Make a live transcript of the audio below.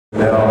So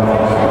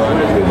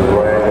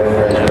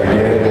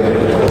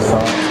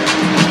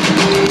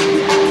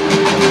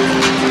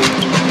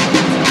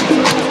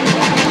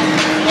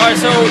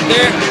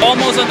they're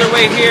almost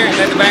underway here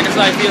at the Bankers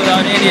Life Field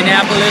out in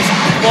Indianapolis.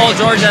 Paul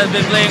George has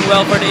been playing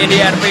well for the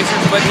Indiana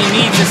Pacers, but he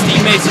needs his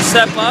teammates to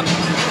step up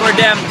for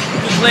them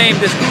to claim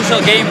this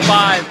crucial Game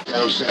 5.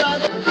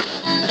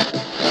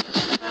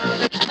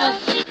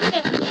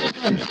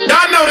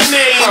 Y'all know the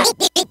name.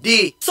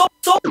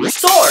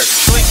 Source.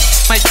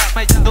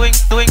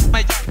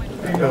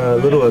 A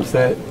little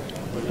upset.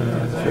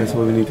 That's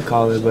what we need to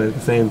call it, but at the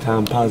same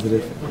time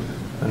positive.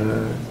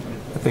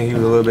 I think he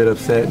was a little bit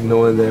upset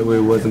knowing that we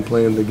wasn't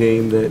playing the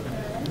game that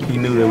he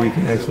knew that we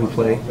could actually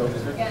play.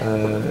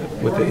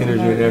 With the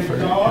energy and effort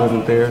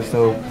wasn't there,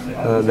 so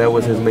that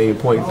was his main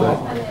point.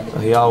 But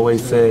he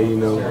always said, you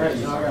know,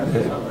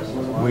 that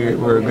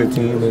we're a good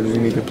team and we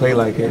need to play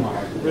like it,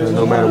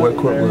 no matter what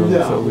court we're on.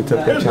 So we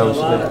took that challenge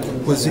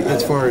today. Was he,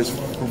 as far as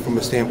from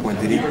a standpoint,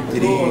 did he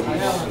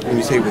when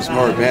you say he was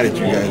hard mad at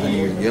you guys when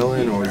you were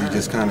yelling, or was he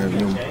just kind of, you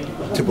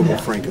know, typical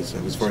Frank as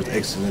far as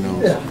X's and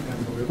O's? Yeah.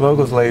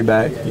 Vogel's laid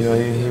back, you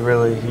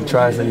know, he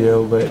tries to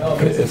yell, but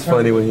it's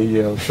funny when he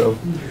yells, so,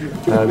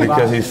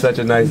 because he's such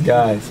a nice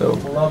guy, so,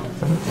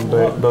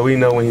 but we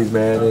know when he's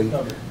mad,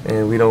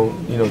 and we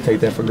don't, you know, take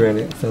that for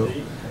granted, so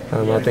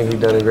I think he's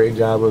done a great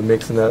job of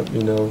mixing up,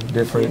 you know,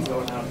 different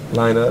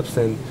lineups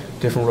and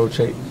different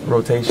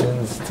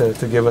rotations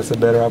to give us a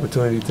better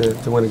opportunity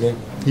to win a game.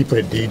 He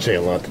played DJ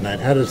a lot tonight.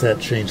 How does that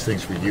change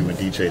things for you when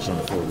DJ's on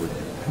the floor with you?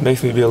 It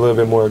makes me be a little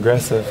bit more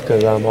aggressive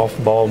because I'm off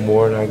the ball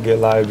more and I get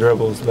live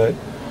dribbles, but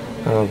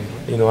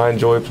you know, I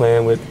enjoy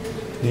playing with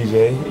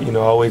DJ. You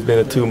know, I've always been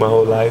a 2 my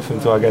whole life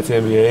until I got to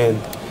NBA,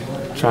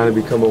 and trying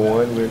to become a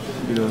 1, which,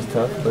 you know, is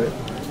tough, but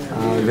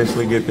I'll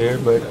eventually get there.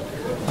 But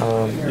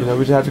you know,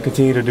 we just have to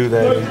continue to do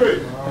that. And,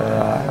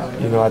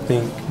 you know, I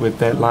think with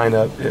that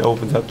lineup, it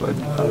opens up a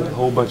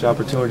whole bunch of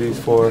opportunities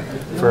for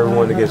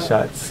everyone to get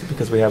shots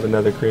because we have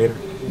another creator.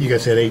 You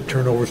guys had 8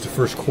 turnovers the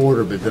first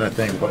quarter, but then I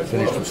think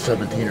finished with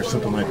 17 or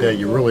something like that.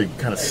 You really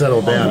kind of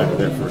settled down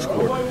after that first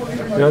quarter.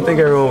 You know, I think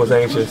everyone was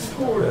anxious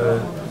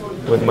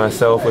with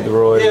myself, with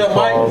Roy,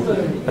 Paul.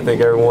 I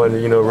think everyone,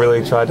 you know,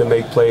 really tried to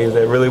make plays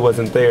that really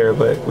wasn't there,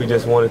 but we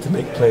just wanted to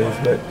make plays.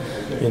 But,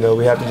 you know,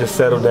 we have to just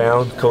settle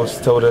down. Coach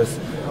told us,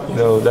 you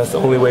know, that's the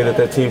only way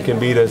that team can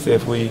beat us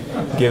if we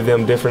give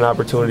them different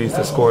opportunities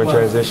to score in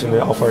transition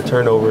off our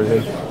turnovers,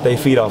 and they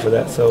feed off of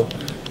that. So,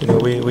 you know,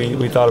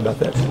 we thought about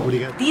that. What do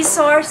you got?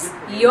 D-Source,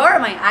 you're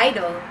my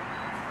idol.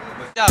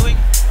 Doing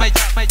my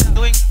job, doing my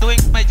job, doing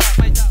my job,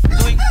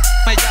 doing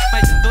my job,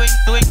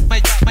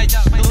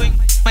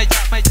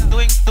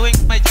 doing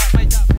my job,